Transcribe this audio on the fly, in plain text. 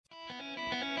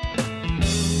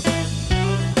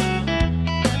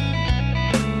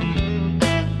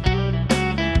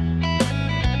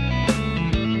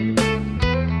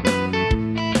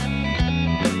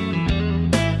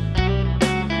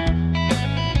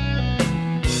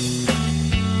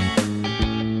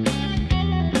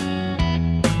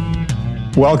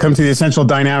Welcome to the Essential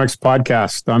Dynamics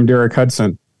podcast. I'm Derek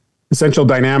Hudson. Essential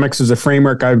Dynamics is a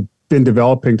framework I've been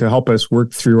developing to help us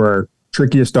work through our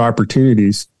trickiest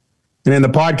opportunities. And in the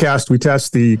podcast, we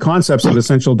test the concepts of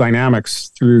essential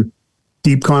dynamics through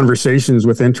deep conversations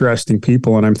with interesting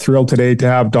people. And I'm thrilled today to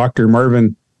have Dr.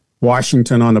 Marvin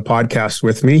Washington on the podcast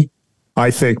with me. I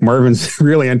think Marvin's a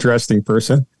really interesting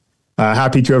person.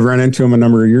 Happy to have run into him a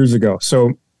number of years ago.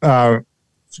 So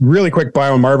really quick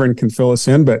bio, Marvin can fill us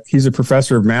in, but he's a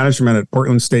professor of management at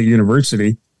Portland State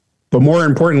University. But more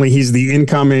importantly, he's the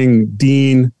incoming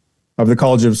dean of the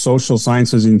College of Social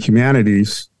Sciences and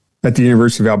Humanities at the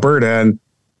University of Alberta. And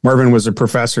Marvin was a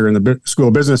professor in the School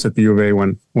of Business at the U of A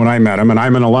when I met him, and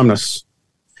I'm an alumnus.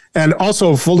 And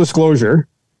also, full disclosure,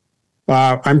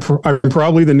 I'm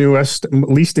probably the newest,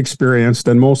 least experienced,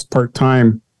 and most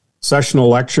part-time sessional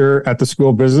lecturer at the School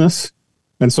of Business.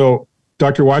 And so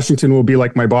Dr. Washington will be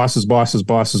like my boss's boss's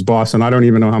boss's boss, and I don't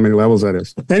even know how many levels that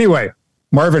is. Anyway,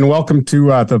 Marvin, welcome to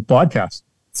the podcast.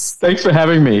 Thanks for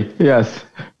having me. Yes.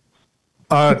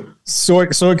 So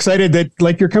excited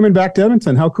that you're coming back to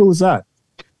Edmonton. How cool is that?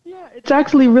 Yeah, it's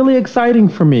actually really exciting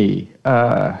for me.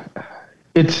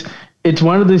 It's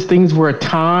one of those things where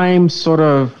time sort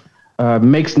of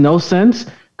makes no sense,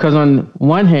 because on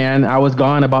one hand, I was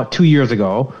gone about 2 years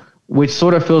ago, which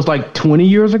sort of feels like 20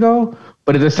 years ago,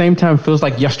 but at the same time feels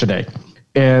like yesterday.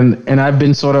 And I've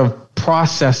been sort of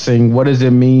processing what does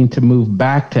it mean to move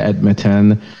back to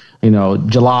Edmonton,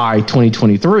 July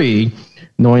 2023,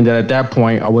 knowing that at that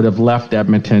point I would have left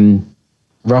Edmonton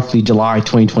roughly July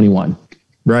 2021.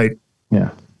 Right. Yeah.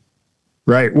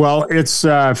 Right. Well, it's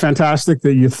fantastic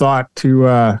that you thought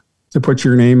to put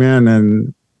your name in,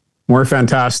 and more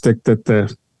fantastic that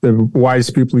the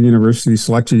wise people at university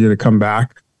selected you to come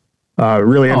back.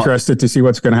 Really interested to see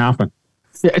what's going to happen.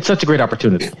 Yeah, it's such a great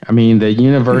opportunity. I mean, the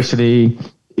university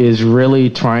is really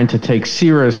trying to take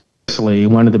seriously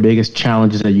one of the biggest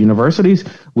challenges at universities,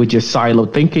 which is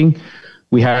siloed thinking.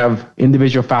 We have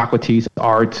individual faculties,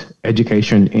 art,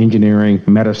 education, engineering,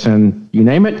 medicine, you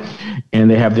name it, and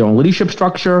they have their own leadership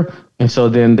structure. And so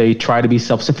then they try to be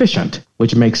self-sufficient,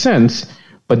 which makes sense.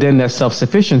 But then that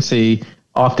self-sufficiency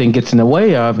often gets in the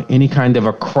way of any kind of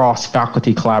a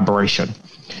cross-faculty collaboration.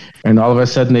 And all of a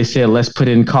sudden they said, let's put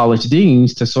in college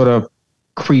deans to sort of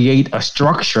create a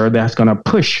structure that's going to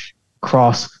push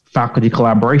cross-faculty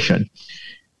collaboration.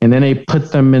 And then they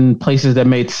put them in places that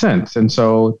made sense. And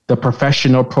so the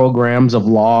professional programs of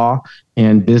law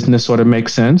and business sort of make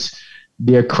sense.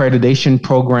 The accreditation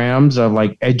programs of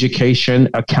like education,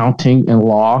 accounting, and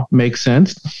law make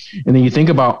sense. And then you think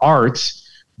about arts,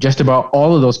 just about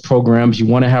all of those programs, you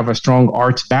want to have a strong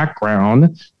arts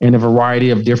background and a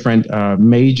variety of different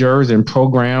majors and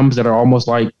programs that are almost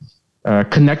like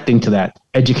connecting to that: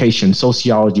 education,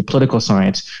 sociology, political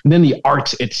science, and then the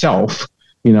arts itself.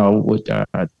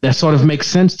 That sort of makes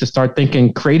sense to start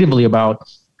thinking creatively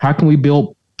about how can we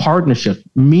build partnerships,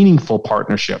 meaningful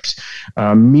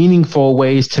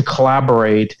ways to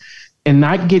collaborate and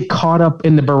not get caught up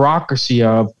in the bureaucracy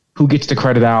of who gets the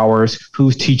credit hours,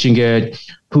 who's teaching it,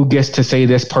 who gets to say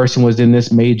this person was in this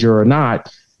major or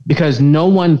not, because no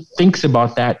one thinks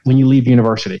about that when you leave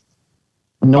university.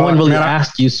 No one really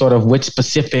asks you sort of which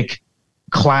specific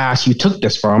class you took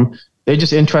this from. They're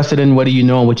just interested in what do you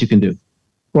know and what you can do.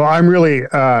 Well, I'm really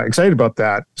excited about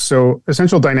that. So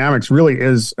essential dynamics really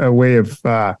is a way of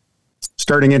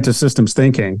starting into systems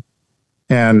thinking.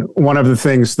 And one of the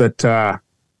things that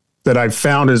I've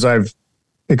found as I've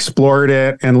explored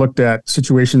it and looked at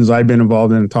situations I've been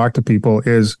involved in and talked to people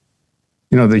is,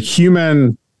 the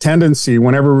human tendency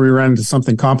whenever we run into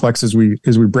something complex is we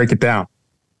break it down,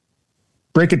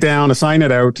 assign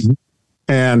it out,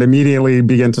 and immediately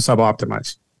begin to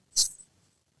sub-optimize.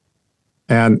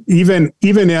 And even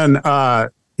in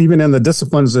the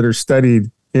disciplines that are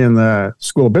studied in the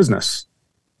School of Business,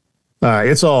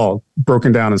 it's all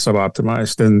broken down and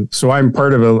sub-optimized. And so I'm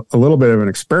part of a little bit of an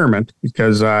experiment,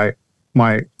 because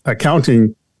my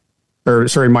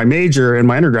major in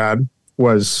my undergrad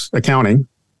was accounting.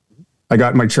 I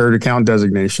got my chartered accountant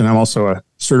designation. I'm also a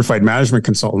certified management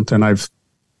consultant, and I've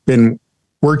been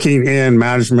working in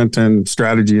management and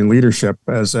strategy and leadership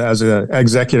as an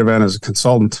executive and as a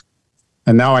consultant.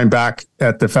 And now I'm back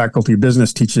at the Faculty of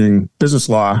Business teaching business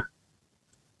law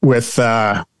with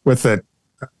an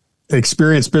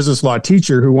experienced business law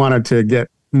teacher who wanted to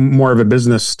get more of a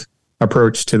business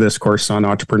approach to this course on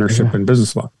entrepreneurship and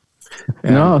business law.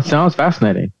 And no, it sounds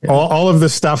fascinating. All of the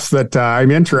stuff that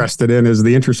I'm interested in is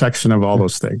the intersection of all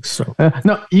those things. So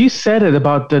no, you said it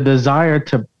about the desire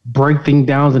to break things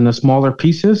down into smaller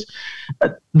pieces.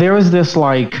 There is this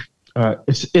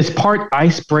it's part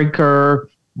icebreaker,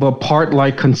 but part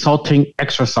like consulting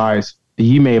exercise that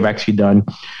you may have actually done.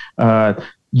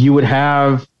 You would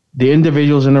have the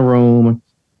individuals in the room,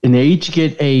 and they each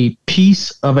get a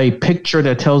piece of a picture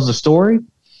that tells the story,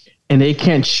 and they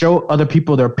can't show other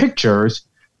people their pictures,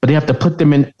 but they have to put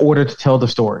them in order to tell the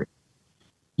story.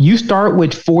 You start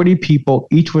with 40 people,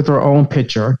 each with their own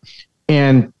picture,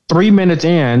 and 3 minutes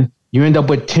in, you end up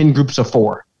with 10 groups of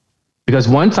 4. Because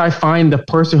once I find the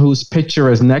person whose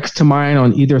picture is next to mine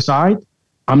on either side,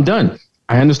 I'm done.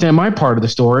 I understand my part of the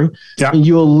story. Yeah. And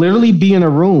you'll literally be in a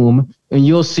room and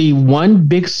you'll see one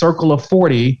big circle of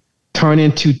 40 turn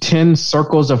into 10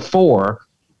 circles of 4.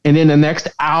 And then the next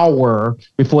hour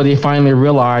before they finally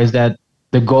realize that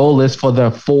the goal is for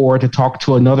the 4 to talk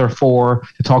to another 4,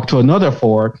 to talk to another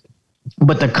 4.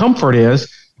 But the comfort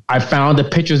is I found the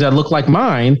pictures that look like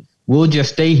mine. We'll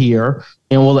just stay here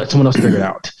and we'll let someone else figure it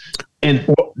out.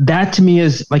 And that to me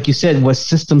is, like you said, what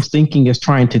systems thinking is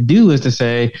trying to do is to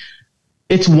say,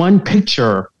 it's one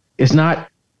picture. It's not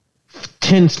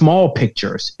 10 small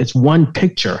pictures. It's one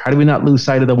picture. How do we not lose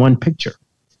sight of the one picture?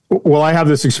 Well, I have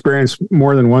this experience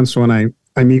more than once when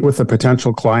I meet with a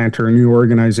potential client or a new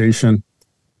organization,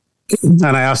 and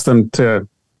I ask them to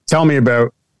tell me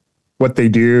about what they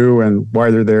do and why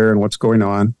they're there and what's going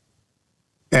on.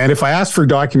 And if I ask for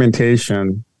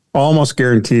documentation, almost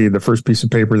guaranteed the first piece of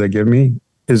paper they give me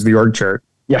is the org chart.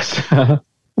 Yes.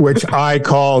 Which I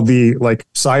call the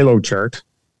silo chart.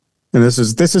 And this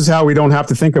is how we don't have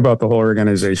to think about the whole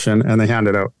organization, and they hand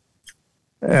it out.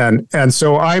 And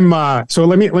so so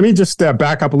let me just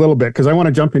back up a little bit because I want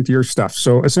to jump into your stuff.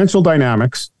 So Essential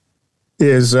Dynamics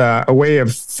is a way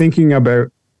of thinking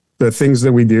about the things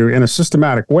that we do in a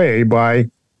systematic way by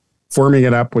forming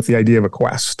it up with the idea of a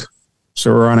quest.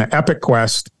 So we're on an epic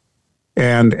quest.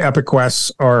 And epic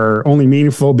quests are only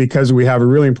meaningful because we have a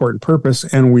really important purpose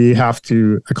and we have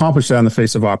to accomplish that in the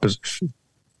face of opposition.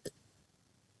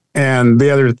 And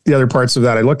the other parts of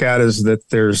that I look at is that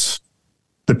there's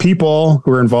the people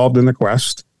who are involved in the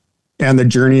quest and the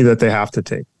journey that they have to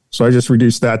take. So I just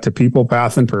reduced that to people,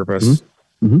 path, and purpose.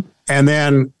 Mm-hmm. And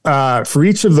then for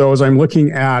each of those, I'm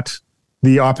looking at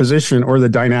the opposition or the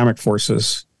dynamic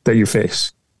forces that you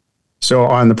face. So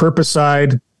on the purpose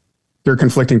side, there are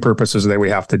conflicting purposes that we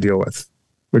have to deal with,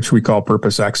 which we call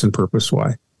purpose X and purpose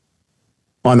Y.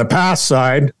 On the path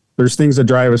side, there's things that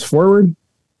drive us forward,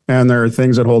 and there are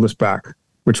things that hold us back,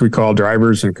 which we call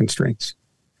drivers and constraints.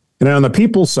 And then on the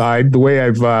people side, the way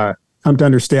I've come to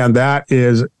understand that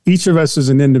is each of us is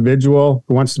an individual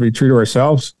who wants to be true to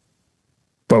ourselves,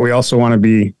 but we also want to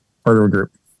be part of a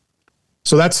group.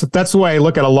 So that's the way I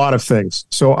look at a lot of things.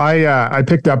 So I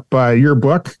picked up your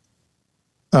book,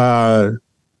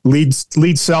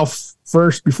 Lead Self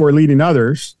First Before Leading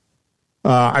Others.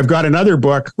 I've got another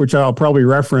book, which I'll probably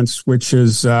reference, which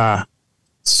is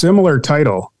similar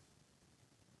title.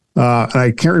 And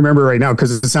I can't remember right now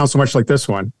because it sounds so much like this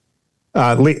one.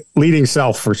 Leading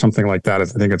Self or something like that, I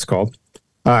think it's called,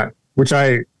 which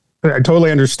I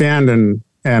totally understand and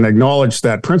acknowledge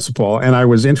that principle. And I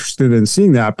was interested in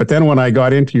seeing that. But then when I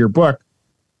got into your book,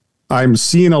 I'm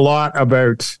seeing a lot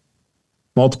about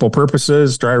multiple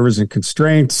purposes, drivers and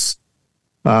constraints,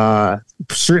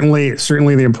 certainly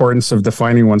the importance of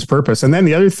defining one's purpose. And then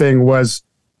the other thing was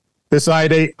this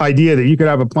idea that you could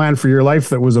have a plan for your life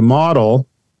that was a model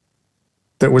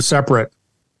that was separate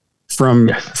from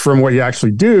what you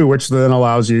actually do, which then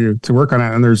allows you to work on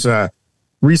it. And there's a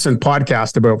recent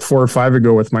podcast about 4 or 5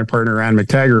 ago with my partner, Ann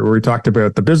McTaggart, where we talked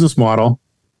about the business model,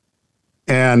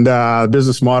 and the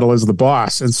business model is the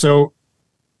boss. And so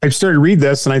I started to read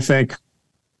this and I think,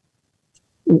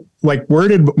 where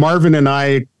did Marvin and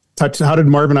I touch? How did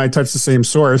Marvin and I touch the same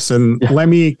source? And let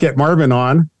me get Marvin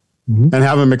on and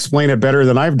have him explain it better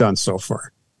than I've done so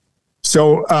far.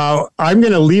 So I'm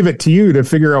going to leave it to you to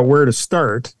figure out where to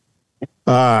start.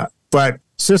 But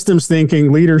systems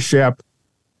thinking, leadership,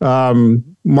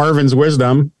 Marvin's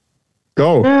wisdom,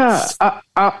 go. Yeah,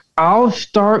 I'll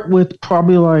start with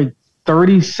probably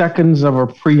 30 seconds of a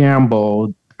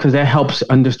preamble, because that helps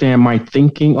understand my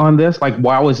thinking on this.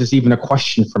 Why was this even a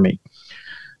question for me?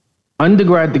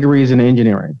 Undergrad degrees in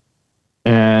engineering.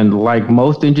 And like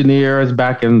most engineers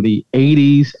back in the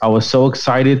 80s, I was so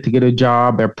excited to get a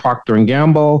job at Procter &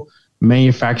 Gamble,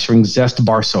 manufacturing Zest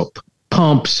bar soap,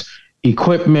 pumps,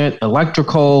 equipment,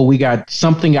 electrical. We got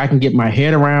something I can get my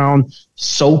head around,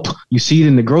 soap. You see it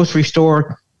in the grocery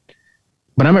store.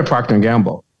 But I'm at Procter &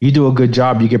 Gamble. You do a good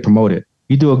job, you get promoted.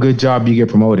 You do a good job, you get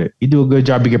promoted. You do a good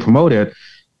job, you get promoted.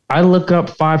 I look up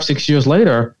 5-6 years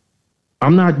later,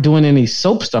 I'm not doing any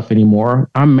soap stuff anymore.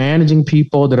 I'm managing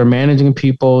people that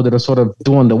are sort of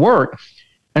doing the work.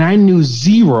 And I knew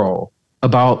zero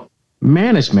about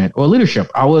management or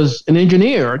leadership. I was an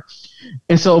engineer.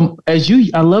 And so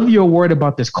I love your word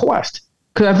about this quest,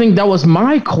 because I think that was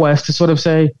my quest to sort of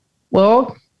say,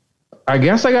 well, I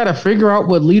guess I got to figure out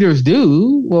what leaders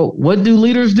do. Well, what do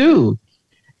leaders do?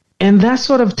 And that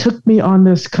sort of took me on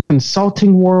this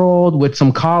consulting world with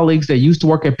some colleagues that used to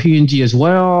work at P&G as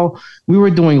well. We were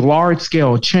doing large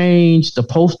scale change, the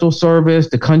Postal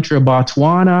Service, the country of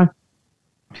Botswana.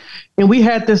 And we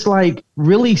had this like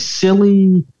really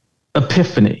silly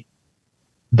epiphany.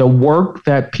 The work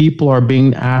that people are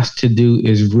being asked to do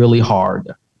is really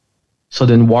hard. So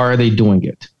then why are they doing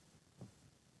it?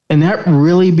 And that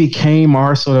really became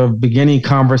our sort of beginning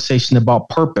conversation about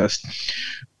purpose.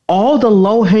 All the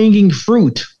low-hanging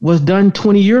fruit was done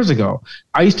 20 years ago.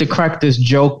 I used to crack this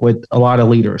joke with a lot of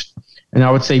leaders. And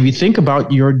I would say, if you think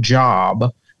about your job,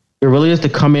 it really is to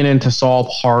come in and to solve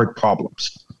hard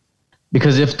problems.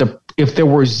 Because if there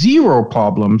were zero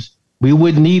problems, we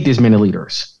wouldn't need as many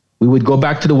leaders. We would go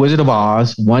back to the Wizard of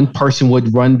Oz. One person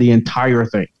would run the entire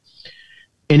thing.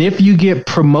 And if you get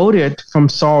promoted from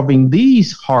solving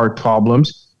these hard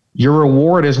problems, your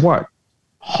reward is what?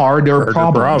 Harder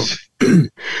problems.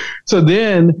 So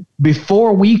then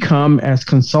before we come as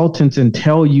consultants and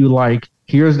tell you like,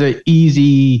 here's the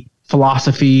easy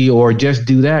philosophy or just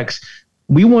do X,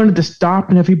 we wanted to stop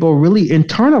and have people really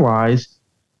internalize,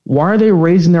 why are they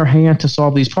raising their hand to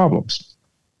solve these problems?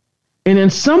 And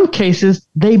in some cases,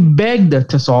 they begged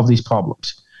to solve these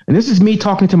problems. And this is me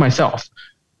talking to myself.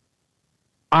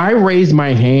 I raised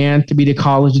my hand to be the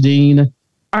college dean.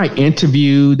 I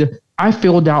interviewed. I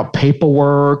filled out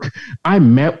paperwork. I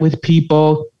met with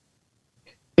people.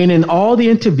 And in all the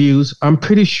interviews, I'm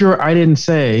pretty sure I didn't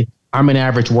say I'm an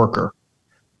average worker.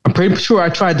 I'm pretty sure I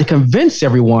tried to convince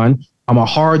everyone I'm a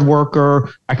hard worker.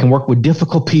 I can work with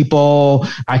difficult people.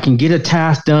 I can get a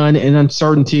task done in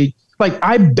uncertainty. Like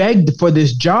I begged for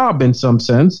this job in some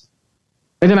sense.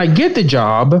 And then I get the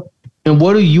job. And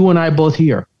what do you and I both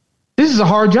hear? This is a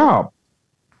hard job.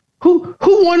 Who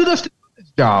wanted us to do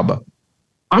this job?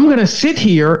 I'm going to sit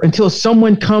here until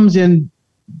someone comes and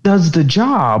does the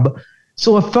job.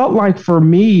 So it felt like for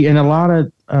me in a lot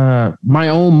of my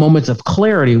own moments of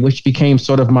clarity, which became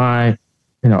sort of my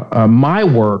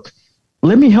work,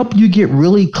 let me help you get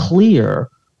really clear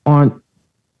on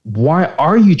why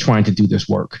are you trying to do this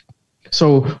work?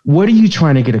 So what are you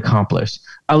trying to get accomplished?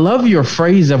 I love your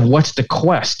phrase of what's the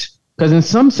quest? Because in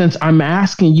some sense, I'm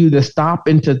asking you to stop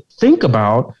and to think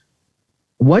about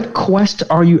what quest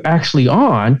are you actually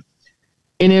on?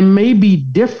 And it may be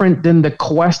different than the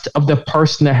quest of the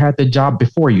person that had the job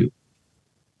before you.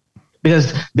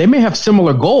 Because they may have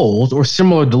similar goals or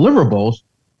similar deliverables,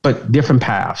 but different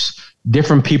paths,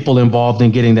 different people involved in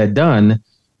getting that done.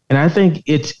 And I think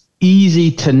it's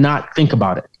easy to not think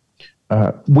about it.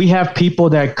 We have people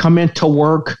that come into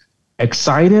work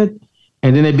excited,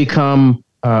 and then they become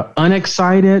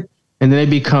unexcited, and then they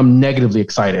become negatively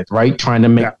excited, right? Trying to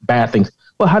make bad things.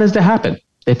 Well, how does that happen?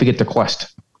 They forget the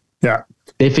quest. Yeah.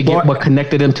 They forget what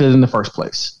connected them to it in the first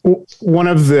place. One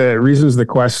of the reasons the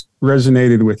quest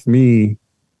resonated with me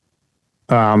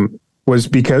was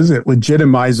because it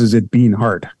legitimizes it being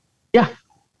hard. Yeah.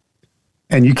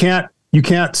 And you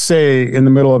can't say in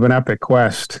the middle of an epic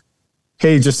quest,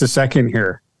 hey, just a second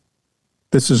here.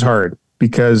 This is hard,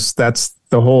 because that's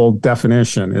the whole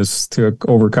definition, is to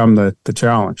overcome the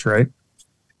challenge, right?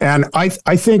 And I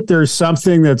think there's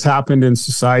something that's happened in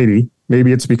society.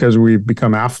 Maybe it's because we've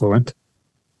become affluent,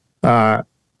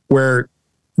 where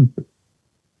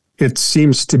it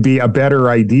seems to be a better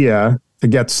idea to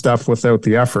get stuff without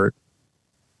the effort.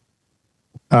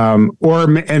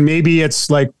 And maybe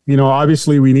it's like,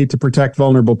 obviously we need to protect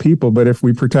vulnerable people, but if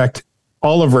we protect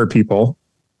all of our people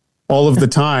all of the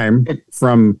time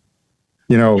from,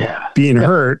 being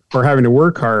hurt or having to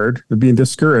work hard or being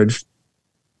discouraged,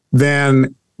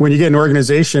 then when you get an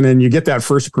organization and you get that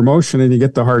first promotion and you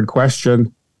get the hard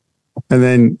question, and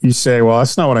then you say, well,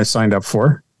 that's not what I signed up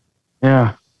for.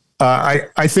 Yeah.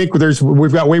 I think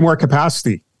we've got way more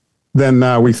capacity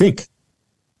than we think.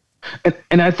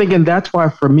 And I think, and that's why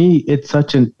for me, it's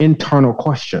such an internal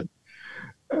question,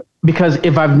 because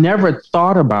if I've never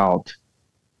thought about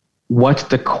what's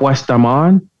the quest I'm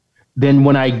on, then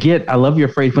I love your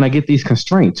phrase, when I get these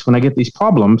constraints, when I get these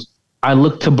problems, I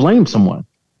look to blame someone.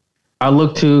 I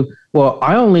look to, well,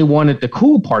 I only wanted the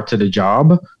cool parts of the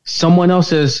job. Someone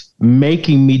else is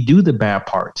making me do the bad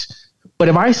parts. But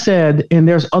if I said, and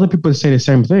there's other people that say the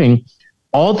same thing,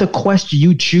 all the quests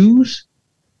you choose,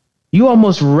 you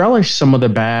almost relish some of the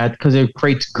bad because it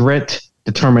creates grit,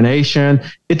 determination.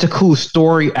 It's a cool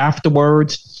story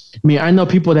afterwards. I mean, I know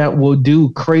people that will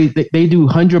do crazy, they do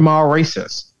 100-mile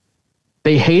races.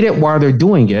 They hate it while they're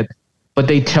doing it, but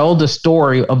they tell the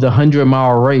story of the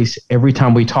 100-mile race every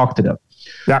time we talk to them.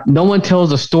 Yeah. No one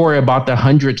tells a story about the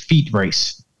 100-feet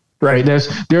race. Right.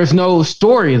 There's no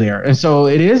story there. And so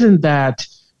it isn't that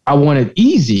I want it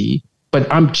easy,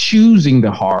 but I'm choosing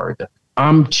the hard.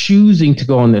 I'm choosing to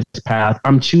go on this path.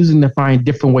 I'm choosing to find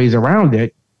different ways around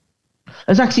it.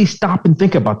 Let's actually stop and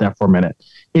think about that for a minute.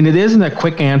 And it isn't a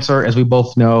quick answer, as we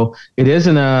both know. It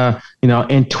isn't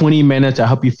in 20 minutes, I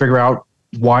help you figure out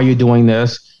why you're doing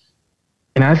this.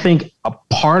 And I think a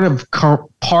part of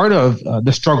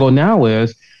the struggle now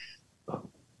is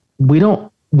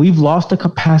we've lost the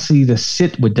capacity to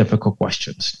sit with difficult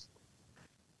questions.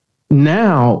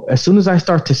 Now, as soon as I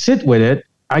start to sit with it,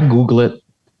 I Google it,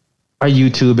 I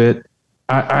YouTube it,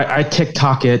 I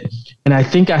TikTok it, and I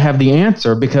think I have the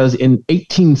answer because in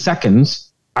 18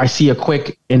 seconds, I see a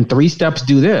quick, in 3 steps,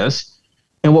 do this.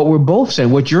 And what we're both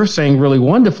saying, what you're saying really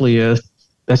wonderfully is,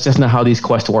 that's just not how these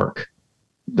quests work.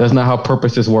 That's not how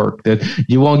purposes work. That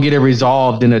you won't get it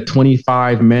resolved in a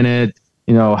 25-minute,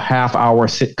 half-hour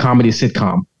comedy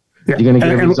sitcom. Yeah. You're going to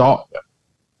get it resolved.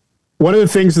 One of the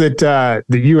things that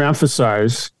you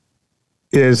emphasize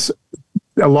is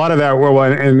a lot of that,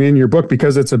 and in your book,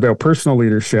 because it's about personal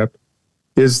leadership,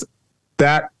 is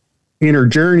that inner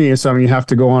journey is something you have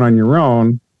to go on your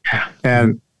own,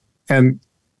 and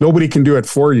nobody can do it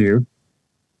for you.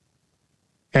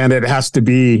 And it has to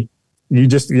be, you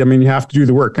have to do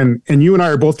the work. And you and I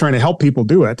are both trying to help people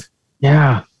do it.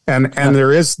 Yeah. And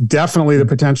there is definitely the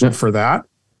potential for that,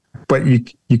 but you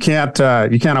can't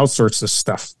outsource this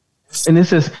stuff. And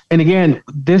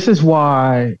this is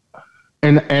why,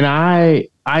 and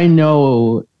I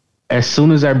know as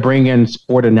soon as I bring in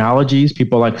sport analogies,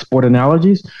 people like sport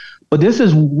analogies, but this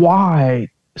is why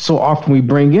so often we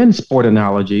bring in sport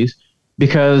analogies,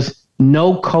 because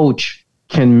no coach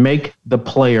can make the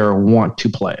player want to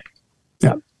play.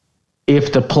 Yeah.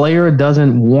 If the player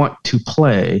doesn't want to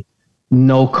play,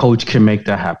 no coach can make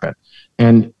that happen.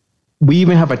 And we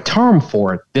even have a term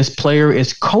for it. This player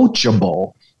is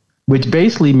coachable, which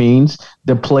basically means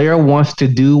the player wants to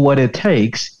do what it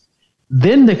takes.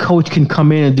 Then the coach can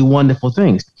come in and do wonderful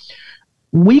things.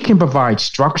 We can provide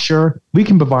structure. We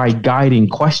can provide guiding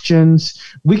questions.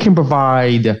 We can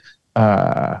provide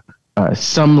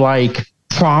some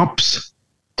prompts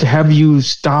to have you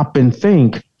stop and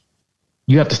think.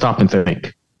 You have to stop and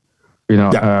think.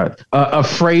 A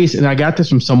phrase, and I got this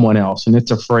from someone else, and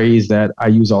it's a phrase that I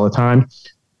use all the time.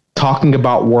 Talking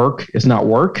about work is not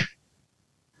work.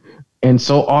 And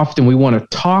so often we want to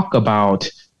talk about,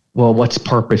 what's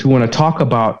purpose? We want to talk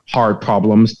about hard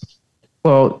problems.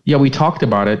 Well, yeah, we talked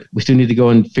about it. We still need to go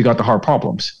and figure out the hard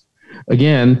problems.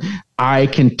 Again, I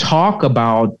can talk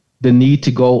about the need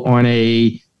to go on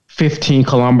a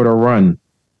 15-kilometer run.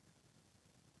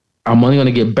 I'm only going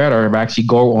to get better if I actually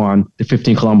go on the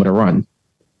 15-kilometer run.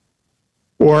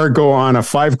 Or go on a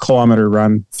 5-kilometer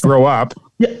run, throw up,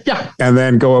 and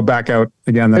then go back out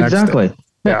again the next day.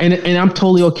 Yeah. And I'm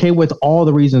totally okay with all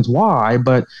the reasons why,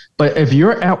 but if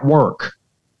you're at work,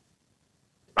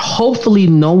 hopefully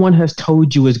no one has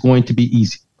told you it's going to be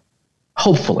easy.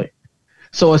 Hopefully.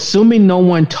 So assuming no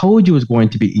one told you it's going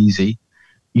to be easy,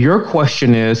 your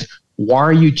question is, why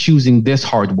are you choosing this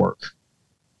hard work?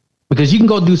 Because you can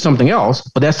go do something else,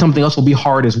 but that something else will be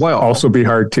hard as well. Also be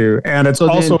hard too. And it's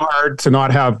also hard to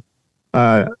not have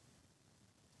a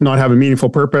meaningful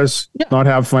purpose, not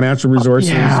have financial resources.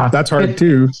 Yeah. That's hard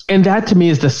too. And that to me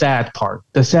is the sad part.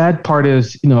 The sad part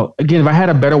is, again, if I had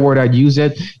a better word, I'd use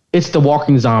it. It's the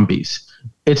walking zombies.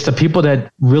 It's the people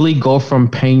that really go from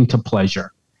pain to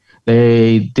pleasure.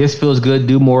 This feels good,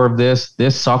 do more of this.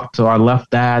 This sucked, so I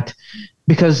left that.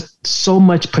 Because so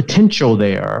much potential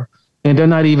there, and they're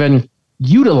not even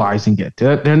utilizing it.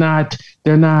 They're not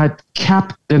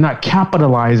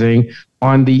capitalizing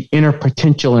on the inner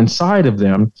potential inside of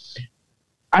them.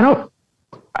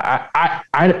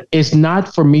 It's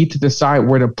not for me to decide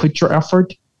where to put your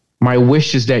effort. My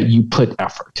wish is that you put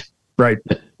effort. Right.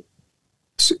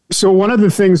 So one of the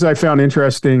things I found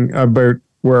interesting about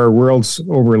where our worlds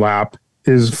overlap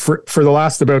is for the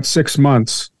last about 6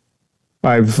 months,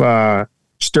 I've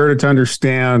started to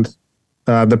understand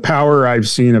the power I've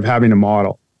seen of having a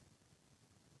model.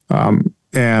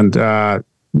 And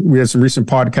we had some recent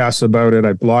podcasts about it.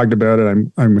 I blogged about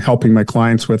it. I'm helping my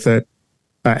clients with it.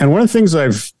 And one of the things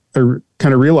I've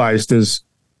kind of realized is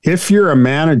if you're a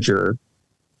manager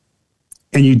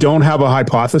and you don't have a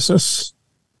hypothesis,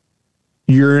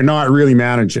 you're not really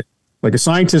managing. Like a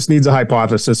scientist needs a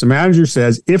hypothesis. A manager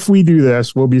says, if we do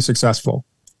this, we'll be successful.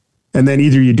 And then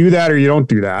either you do that or you don't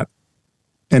do that.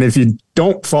 And if you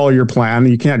don't follow your plan,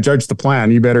 you can't judge the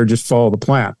plan. You better just follow the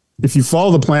plan. If you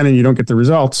follow the plan and you don't get the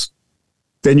results,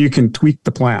 then you can tweak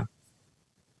the plan.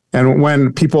 And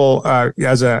when people,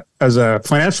 as a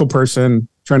financial person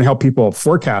trying to help people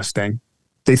forecasting,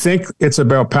 they think it's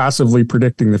about passively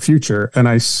predicting the future. And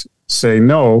I say,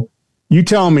 no, you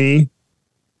tell me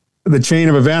the chain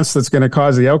of events that's going to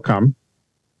cause the outcome.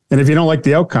 And if you don't like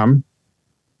the outcome,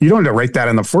 you don't have to write that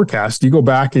in the forecast. You go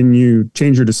back and you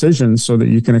change your decisions so that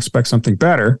you can expect something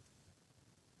better.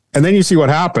 And then you see what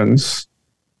happens.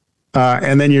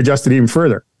 And then you adjust it even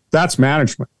further. That's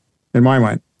management in my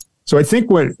mind. So I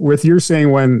think what you're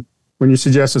saying when you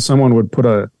suggest that someone would put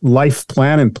a life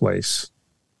plan in place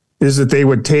is that they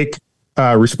would take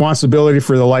responsibility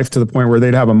for the life to the point where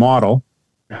they'd have a model,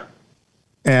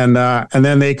 and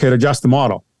then they could adjust the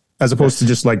model as opposed to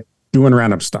just like doing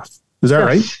random stuff. Is that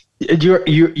right?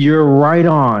 You're right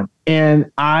on.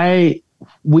 And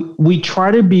we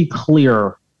try to be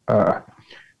clear.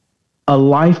 A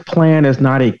life plan is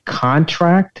not a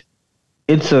contract.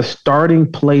 It's a starting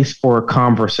place for a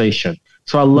conversation.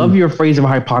 So I love your phrase of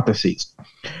hypotheses.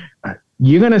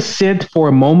 You're going to sit for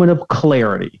a moment of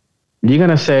clarity. You're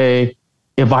going to say,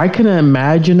 if I can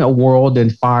imagine a world in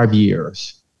 5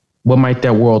 years, what might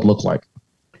that world look like?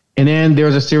 And then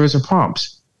there's a series of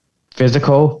prompts: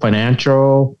 physical,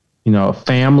 financial,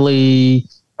 family,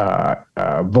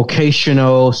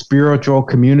 vocational, spiritual,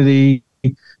 community.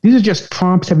 These are just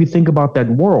prompts that you think about that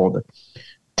world.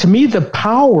 To me, the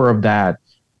power of that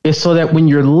is so that when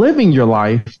you're living your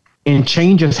life and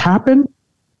changes happen,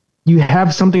 you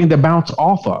have something to bounce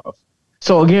off of.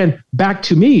 So again, back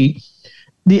to me,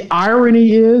 the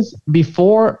irony is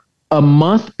a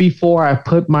month before I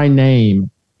put my name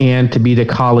in to be the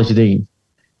college dean,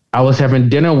 I was having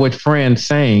dinner with friends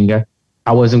saying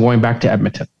I wasn't going back to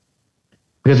Edmonton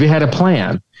because we had a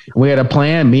plan. We had a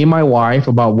plan, me and my wife,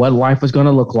 about what life was going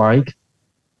to look like.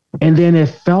 And then it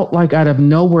felt like out of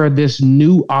nowhere, this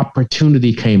new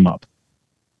opportunity came up.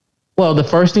 Well, the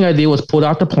first thing I did was put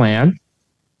out the plan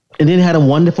and then had a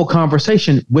wonderful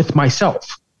conversation with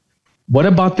myself. What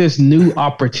about this new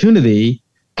opportunity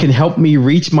can help me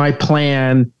reach my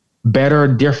plan better,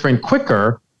 different,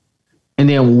 quicker? And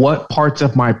then what parts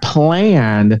of my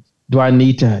plan do I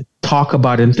need to talk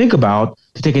about and think about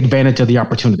to take advantage of the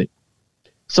opportunity?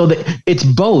 So that it's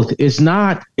both. It's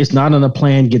not on a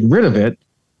plan, get rid of it,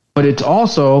 but it's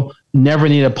also never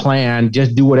need a plan,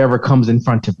 just do whatever comes in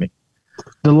front of me.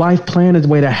 The life plan is a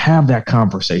way to have that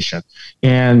conversation.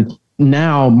 And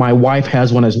now my wife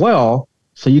has one as well.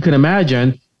 So you can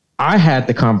imagine I had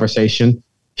the conversation,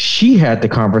 she had the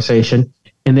conversation,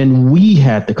 and then we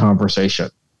had the conversation.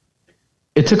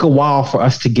 It took a while for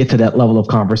us to get to that level of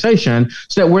conversation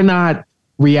so that we're not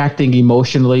reacting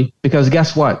emotionally, because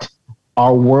guess what?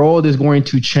 Our world is going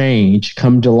to change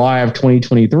come July of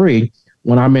 2023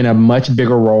 when I'm in a much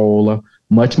bigger role,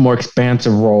 much more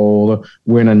expansive role.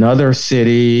 We're in another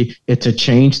city. It's a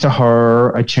change to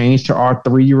her, a change to our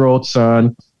 3-year-old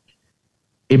son.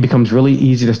 It becomes really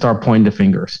easy to start pointing the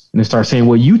fingers and to start saying,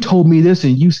 well, you told me this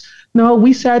and no,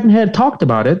 we sat and had talked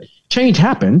about it. Change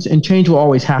happens, and change will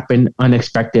always happen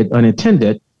unexpected,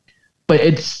 unintended. But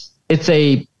it's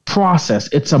a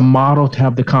process. It's a model to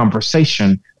have the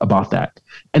conversation about that.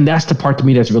 And that's the part to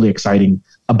me that's really exciting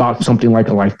about something like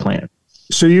a life plan.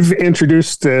 So you've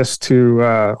introduced this to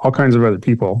all kinds of other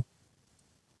people.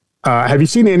 Have you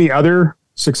seen any other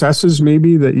successes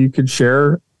maybe that you could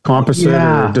share, composite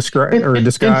or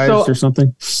disguised or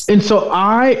something? And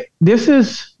so this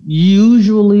is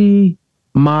usually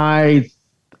my,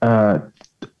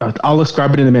 I'll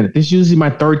describe it in a minute. This is usually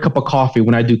my third cup of coffee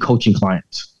when I do coaching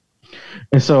clients.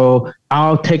 And so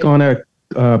I'll take on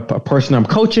a person I'm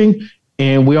coaching,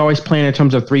 and we always plan in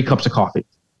terms of 3 cups of coffee.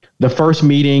 The first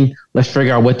meeting, let's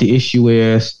figure out what the issue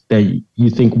is that you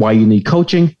think why you need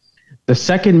coaching. The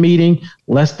second meeting,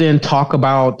 let's then talk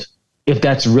about if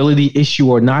that's really the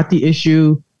issue or not the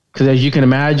issue. Because as you can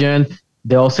imagine,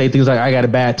 they'll say things like, I got a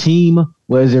bad team.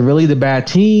 Well, is it really the bad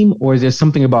team, or is there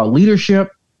something about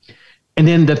leadership? And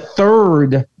then the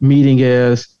third meeting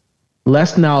is,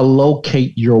 let's now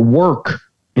locate your work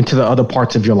into the other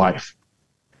parts of your life.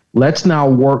 Let's now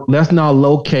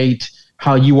locate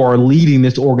how you are leading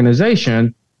this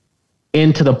organization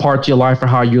into the parts of your life, or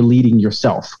how you're leading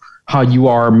yourself, how you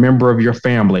are a member of your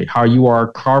family, how you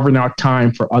are carving out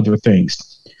time for other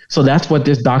things. So that's what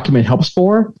this document helps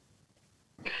for.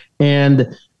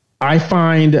 And I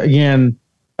find, again,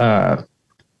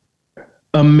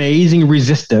 amazing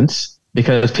resistance,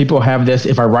 because people have this,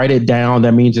 if I write it down,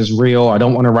 that means it's real. I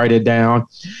don't want to write it down.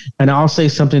 And I'll say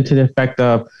something to the effect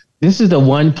of, this is the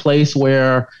one place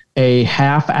where a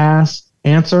half-ass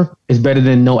answer is better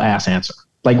than no ass answer.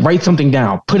 Like write something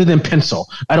down, put it in pencil.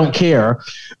 I don't care,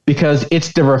 because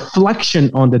it's the reflection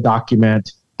on the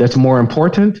document that's more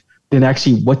important than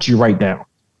actually what you write down.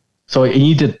 So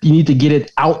you need to get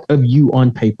it out of you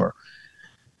on paper.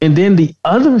 And then the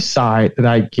other side that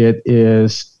I get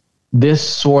is this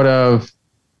sort of,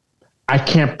 I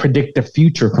can't predict the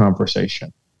future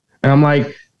conversation. And I'm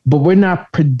like, but we're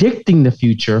not predicting the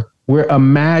future. We're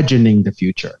imagining the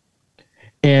future.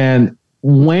 And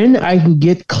when I can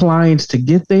get clients to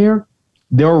get there,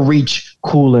 they'll reach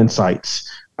cool insights.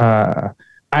 I've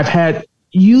had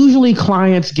usually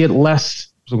clients get less,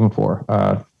 looking for,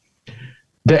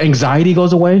 the anxiety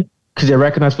goes away because they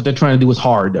recognize what they're trying to do is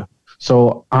hard.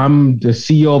 So I'm the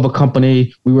CEO of a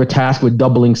company. We were tasked with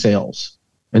doubling sales.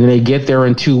 And then they get there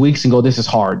in 2 weeks and go, this is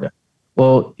hard.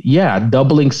 Well, yeah,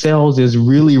 doubling sales is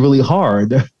really, really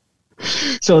hard.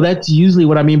 So that's usually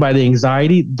what I mean by the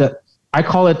anxiety. I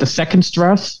call it the second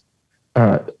stress.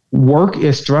 Work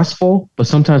is stressful, but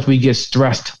sometimes we get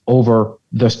stressed over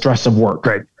the stress of work.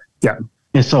 Right. Yeah.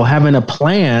 And so having a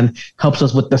plan helps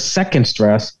us with the second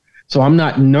stress. So I'm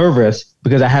not nervous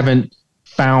because I haven't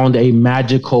found a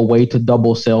magical way to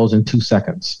double sales in 2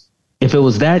 seconds. If it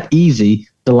was that easy,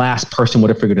 the last person would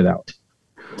have figured it out.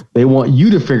 They want you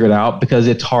to figure it out because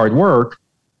it's hard work.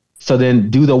 So then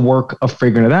do the work of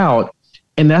figuring it out.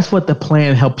 And that's what the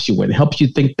plan helps you with. It helps you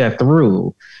think that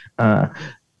through.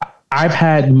 I've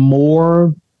had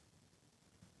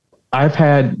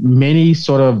many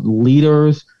sort of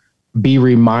leaders be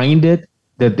reminded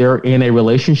that they're in a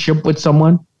relationship with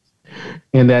someone,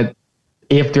 and that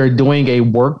if they're doing a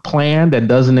work plan that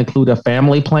doesn't include a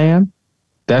family plan,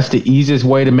 that's the easiest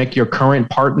way to make your current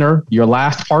partner your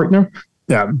last partner.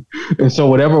 Yeah. And so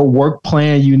whatever work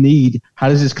plan you need, how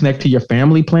does this connect to your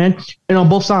family plan? And on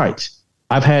both sides.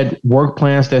 I've had work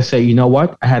plans that say, you know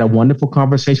what? I had a wonderful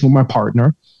conversation with my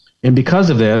partner. And because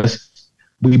of this,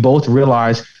 we both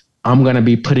realized I'm going to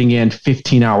be putting in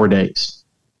 15-hour days.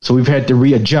 So we've had to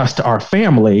readjust our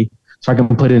family so I can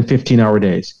put in 15-hour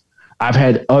days. I've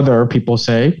had other people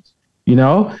say, you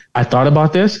know, I thought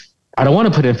about this. I don't want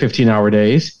to put in 15-hour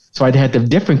days. So I'd had a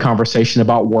different conversation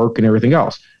about work and everything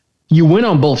else. You win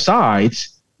on both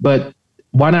sides, but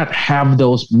why not have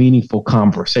those meaningful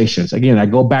conversations? Again, I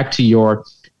go back to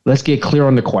let's get clear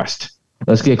on the quest.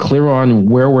 Let's get clear on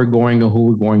where we're going and who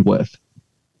we're going with.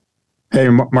 Hey,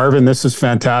 Marvin, this is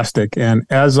fantastic. And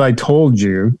as I told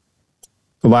you,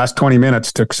 the last 20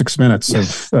 minutes took 6 minutes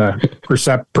of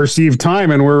perceived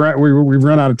time, and we've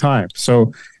run out of time.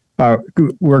 So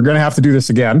we're going to have to do this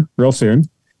again real soon,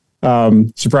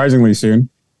 surprisingly soon.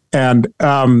 And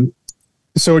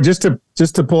so just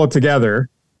to pull it together,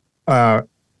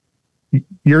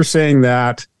 you're saying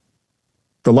that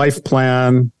the life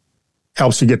plan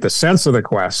helps you get the sense of the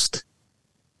quest,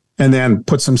 and then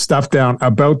put some stuff down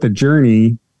about the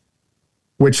journey,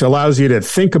 which allows you to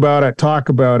think about it, talk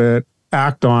about it,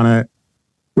 act on it,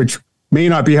 which may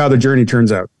not be how the journey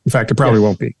turns out. In fact, it probably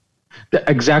won't be.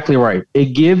 Exactly right.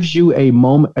 It gives you a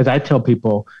moment, as I tell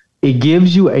people, it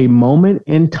gives you a moment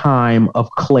in time of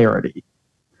clarity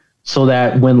so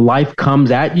that when life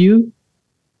comes at you,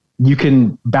 you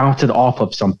can bounce it off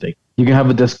of something. You can have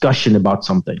a discussion about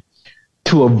something.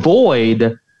 To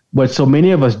avoid what so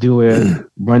many of us do is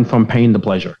run from pain to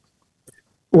pleasure.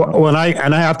 Well, and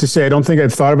I have to say, I don't think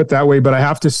I've thought of it that way, but I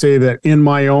have to say that in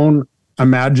my own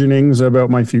imaginings about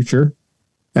my future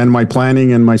and my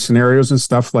planning and my scenarios and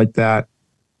stuff like that,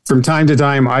 from time to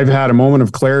time, I've had a moment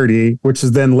of clarity, which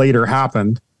has then later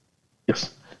happened.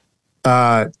 Yes.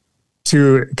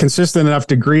 To a consistent enough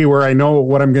degree where I know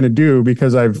what I'm going to do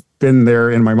because I've been there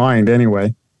in my mind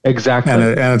anyway. Exactly.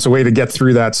 And it's a way to get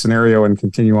through that scenario and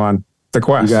continue on the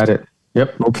quest. You got it.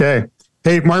 Yep. Okay.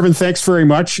 Hey, Marvin, thanks very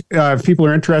much. If people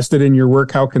are interested in your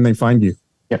work, how can they find you?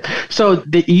 Yeah. So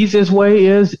the easiest way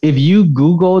is if you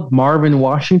Googled Marvin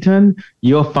Washington,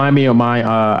 you'll find me on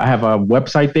I have a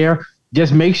website there.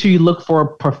 Just make sure you look for a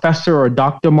Professor or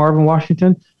Dr. Marvin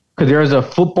Washington, because there's a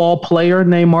football player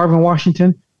named Marvin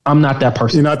Washington. I'm not that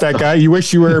person. You're not that guy? You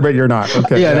wish you were, but you're not.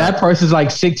 Okay. Yeah, that person's like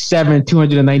 6'7",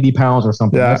 290 pounds or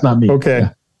something. Yeah. That's not me. Okay.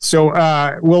 Yeah.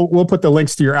 So we'll put the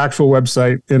links to your actual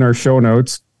website in our show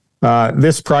notes.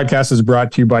 This podcast is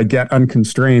brought to you by Get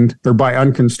Unconstrained, or by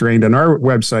Unconstrained, and our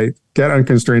website,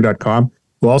 getunconstrained.com.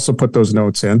 We'll also put those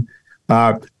notes in.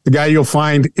 The guy you'll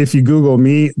find if you Google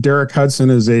me, Derek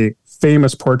Hudson, is a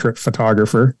famous portrait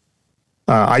photographer.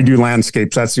 I do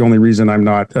landscapes. That's the only reason I'm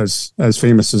not as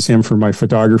famous as him for my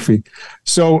photography.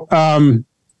 So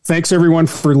thanks everyone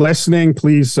for listening.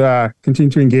 Please continue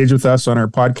to engage with us on our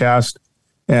podcast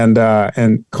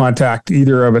and contact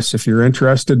either of us if you're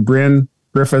interested. Bryn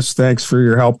Griffiths, thanks for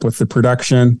your help with the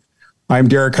production. I'm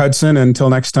Derek Hudson. Until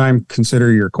next time,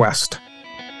 consider your quest.